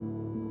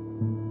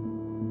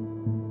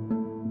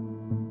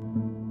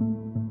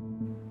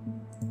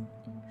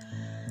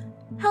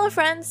Hello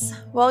friends,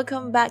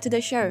 welcome back to the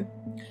show.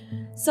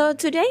 So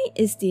today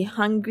is the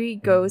Hungry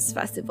Ghost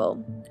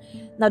Festival.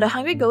 Now the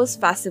Hungry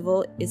Ghost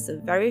Festival is a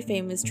very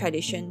famous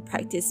tradition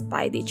practiced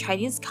by the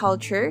Chinese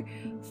culture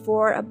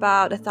for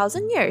about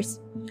 1,000 years.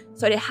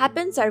 So it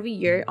happens every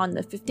year on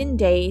the 15th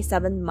day,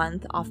 7th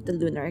month of the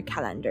lunar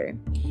calendar.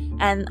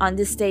 And on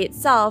this day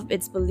itself,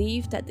 it's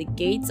believed that the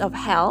gates of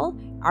hell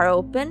are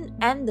open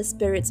and the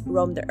spirits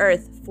roam the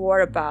earth for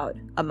about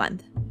a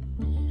month.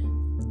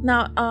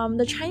 Now,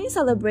 the Chinese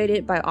celebrate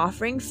it by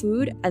offering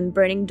food and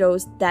burning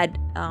those dead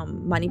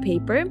money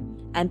paper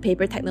and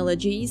paper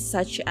technologies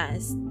such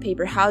as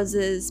paper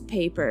houses,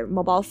 paper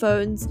mobile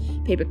phones,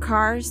 paper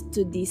cars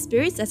to the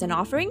spirits as an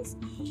offerings.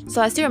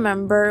 So I still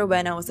remember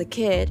when I was a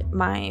kid,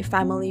 my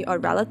family or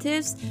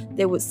relatives,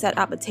 they would set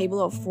up a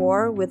table of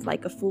 4 with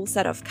like a full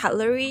set of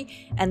cutlery,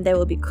 and there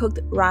will be cooked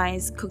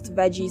rice, cooked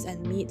veggies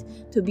and meat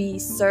to be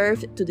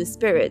served to the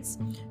spirits.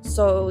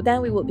 So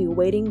then we would be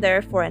waiting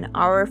there for an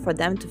hour for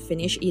them to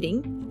finish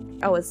eating.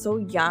 I was so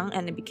young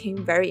and I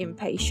became very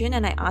impatient,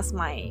 and I asked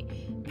my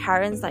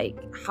parents like,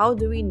 how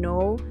do we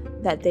know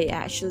that they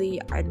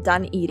actually are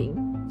done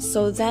eating?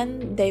 So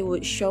then they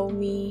would show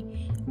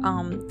me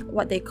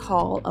what they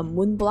call a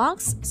moon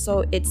blocks.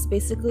 So it's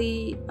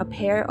basically a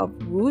pair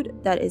of wood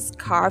that is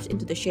carved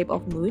into the shape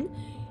of moon,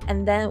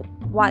 and then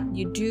what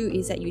you do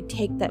is that you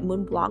take that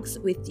moon blocks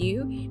with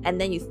you and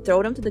then you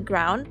throw them to the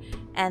ground,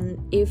 and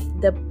if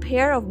the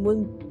pair of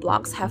moon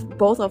blocks have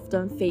both of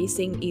them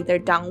facing either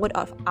downward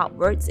or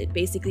outwards, it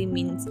basically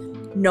means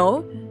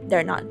no,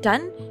 they're not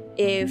done.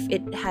 If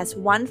it has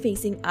one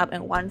facing up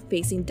and one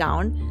facing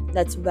down,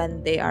 that's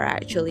when they are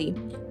actually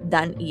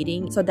done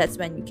eating. So that's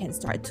when you can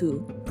start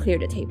to clear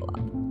the table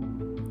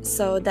up.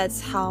 So that's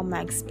how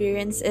my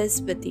experience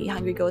is with the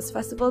Hungry Ghost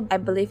Festival. I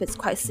believe it's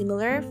quite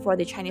similar for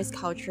the Chinese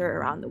culture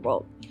around the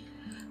world.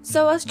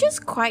 So I was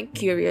just quite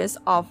curious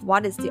of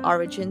what is the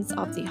origins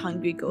of the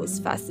Hungry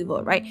Ghost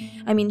Festival, right?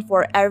 I mean,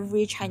 for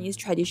every Chinese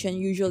tradition,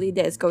 usually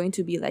there's going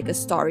to be like a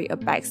story, a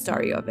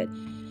backstory of it.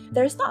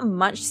 There's not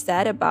much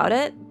said about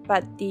it,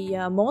 but the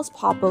most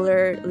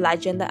popular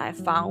legend that I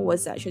found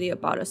was actually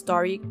about a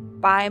story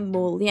by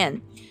Mu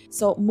Lian.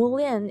 So Mu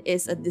Lian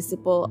is a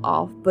disciple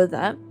of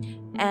Buddha,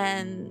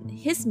 and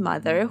his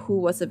mother,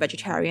 who was a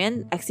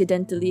vegetarian,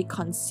 accidentally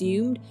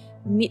consumed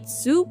meat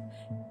soup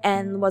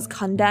and was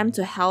condemned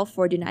to hell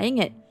for denying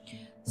it.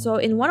 So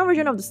in one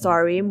version of the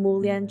story, Mu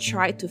Lian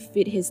tried to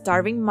feed his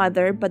starving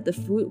mother, but the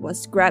food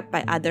was grabbed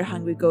by other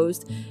hungry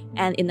ghosts.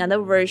 And in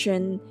another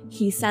version,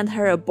 he sent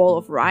her a bowl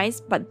of rice,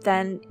 but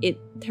then it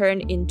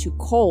turned into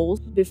coal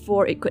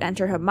before it could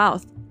enter her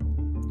mouth.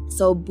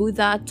 So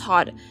Buddha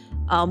taught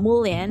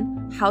Mu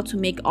Lian how to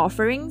make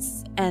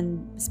offerings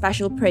and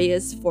special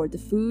prayers for the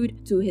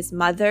food to his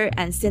mother,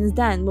 and since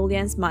then, Mu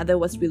Lian's mother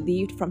was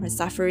relieved from her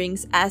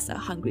sufferings as a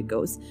hungry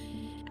ghost.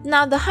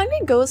 Now, the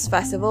Hungry Ghost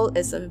Festival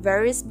is a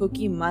very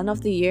spooky month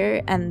of the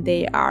year, and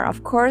there are,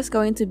 of course,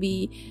 going to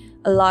be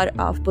a lot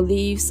of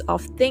beliefs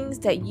of things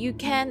that you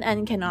can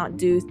and cannot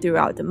do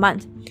throughout the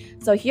month.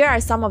 So here are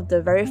some of the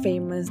very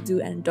famous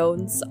do and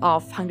don'ts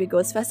of Hungry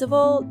Ghost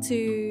Festival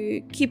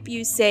to keep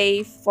you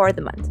safe for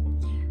the month.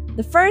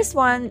 The first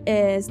one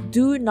is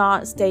do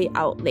not stay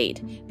out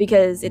late,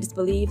 because it is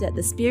believed that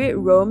the spirit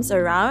roams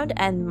around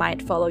and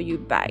might follow you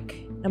back.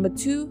 Number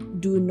 2,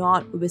 do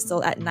not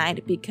whistle at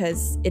night,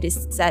 because it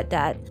is said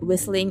that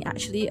whistling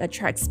actually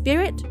attracts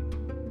spirit.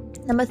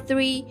 Number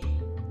 3,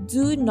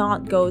 do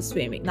not go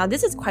swimming. Now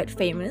this is quite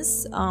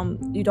famous.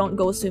 You don't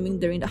go swimming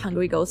during the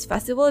Hungry Ghost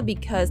Festival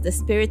because the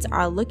spirits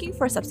are looking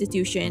for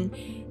substitution,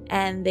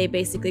 and they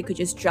basically could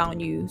just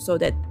drown you so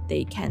that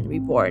they can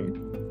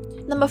reborn.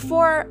 Number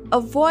 4,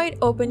 avoid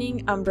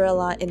opening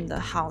umbrella in the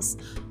house.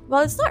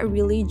 Well, it's not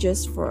really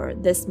just for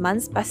this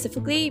month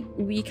specifically.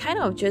 We kind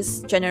of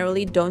just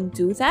generally don't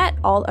do that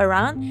all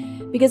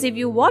around, because if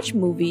you watch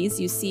movies,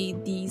 you see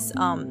these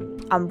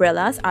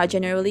umbrellas are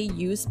generally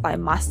used by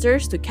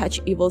masters to catch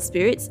evil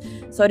spirits.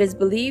 So it is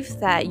believed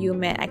that you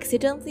may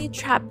accidentally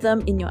trap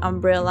them in your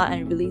umbrella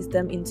and release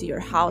them into your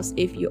house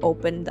if you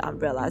open the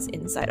umbrellas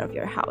inside of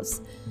your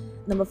house.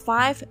 Number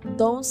 5,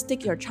 don't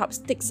stick your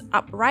chopsticks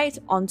upright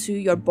onto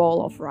your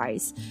bowl of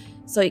rice.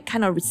 So it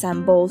kind of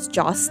resembles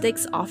joss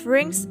sticks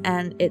offerings,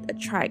 and it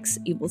attracts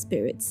evil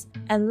spirits.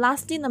 And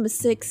lastly, number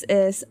 6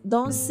 is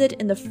don't sit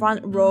in the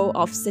front row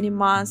of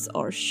cinemas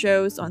or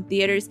shows on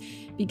theaters,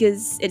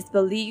 because it's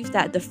believed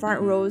that the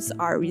front rows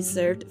are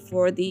reserved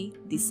for the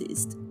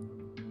deceased.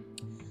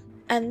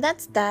 And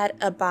that's that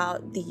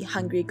about the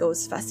Hungry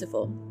Ghost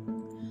Festival.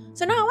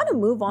 So now I want to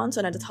move on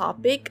to another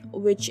topic,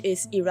 which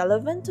is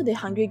irrelevant to the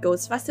Hungry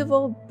Ghost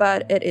Festival,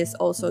 but it is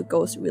also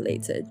ghost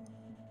related.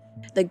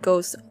 The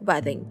ghost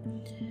wedding.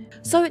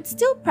 So it's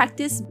still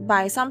practiced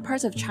by some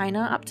parts of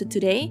China up to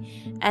today,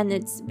 and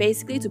it's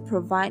basically to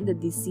provide the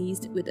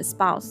deceased with a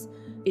spouse.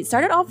 It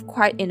started off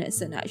quite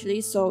innocent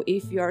actually, so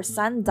if your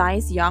son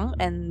dies young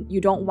and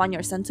you don't want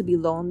your son to be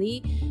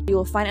lonely, you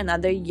will find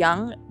another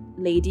young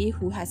lady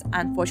who has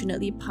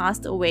unfortunately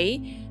passed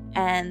away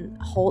and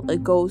hold a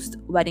ghost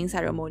wedding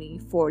ceremony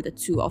for the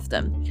two of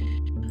them.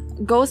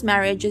 ghost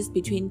marriages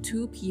between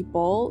two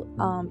people,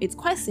 it's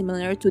quite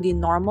similar to the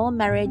normal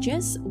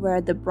marriages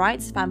where the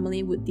bride's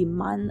family would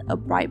demand a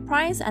bride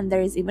price and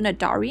there is even a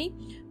dowry,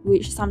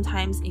 which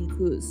sometimes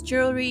includes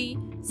jewelry,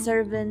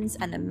 servants,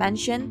 and a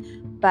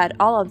mansion, but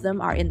all of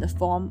them are in the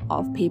form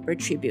of paper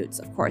tributes,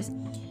 of course.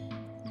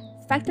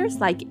 Factors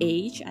like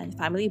age and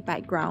family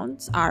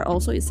backgrounds are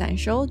also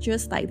essential,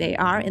 just like they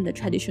are in the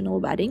traditional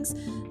weddings,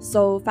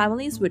 so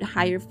families would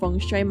hire feng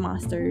shui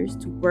masters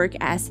to work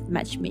as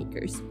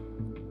matchmakers.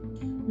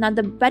 Now,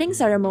 the wedding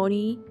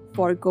ceremony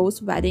for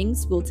ghost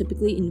weddings will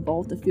typically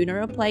involve the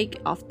funeral plaque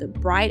of the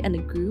bride and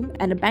the groom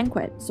and a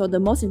banquet. So the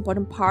most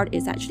important part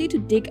is actually to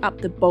dig up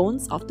the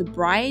bones of the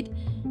bride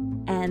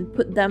and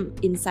put them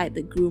inside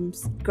the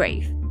groom's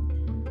grave.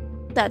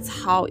 That's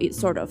how it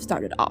sort of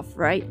started off,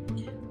 right?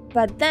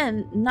 But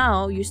then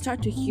now you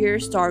start to hear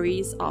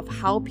stories of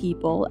how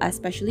people,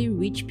 especially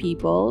rich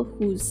people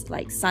whose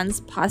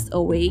sons passed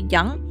away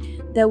young,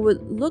 they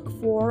would look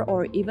for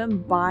or even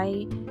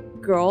buy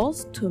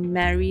girls to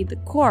marry the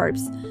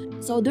corpse.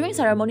 So during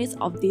ceremonies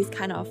of this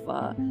kind of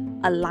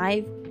a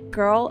live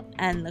girl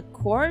and a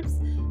corpse,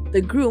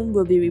 the groom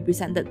will be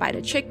represented by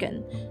the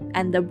chicken,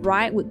 and the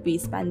bride would be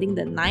spending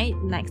the night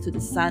next to the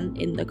son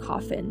in the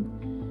coffin.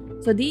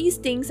 So these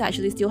things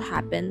actually still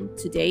happen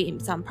today in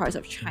some parts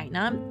of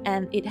China,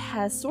 and it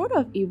has sort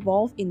of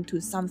evolved into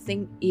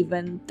something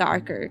even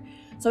darker.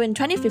 So in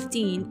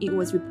 2015, it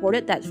was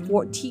reported that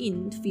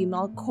 14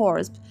 female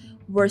corpses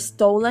were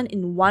stolen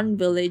in one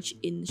village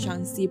in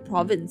Shaanxi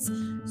province.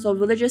 So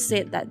villagers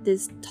said that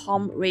these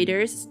tomb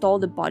raiders stole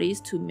the bodies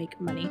to make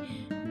money.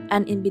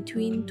 And in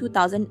between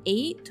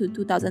 2008 to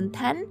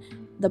 2010,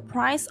 the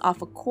price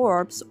of a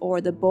corpse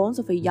or the bones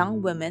of a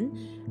young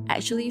woman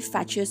actually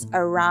fetches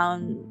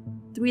around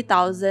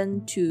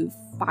 3,000 to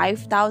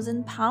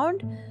 5,000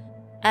 pounds,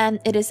 and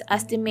it is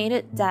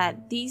estimated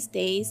that these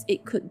days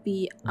it could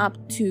be up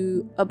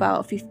to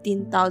about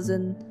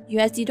 15,000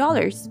 USD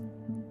dollars.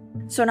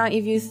 So now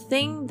if you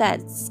think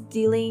that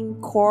stealing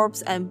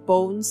corpse and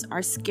bones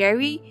are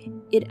scary,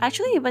 it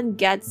actually even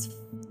gets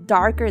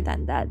darker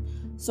than that.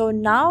 So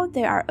now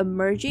there are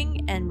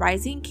emerging and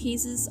rising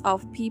cases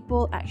of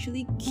people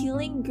actually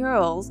killing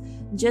girls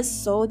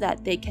just so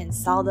that they can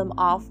sell them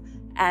off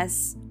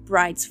as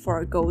brides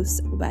for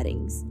ghost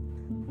weddings.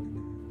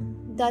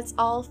 That's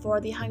all for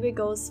the Hungry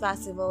Ghost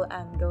Festival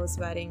and Ghost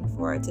Wedding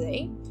for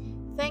today.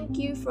 Thank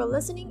you for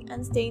listening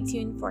and stay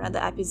tuned for another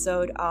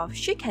episode of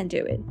She Can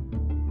Do It.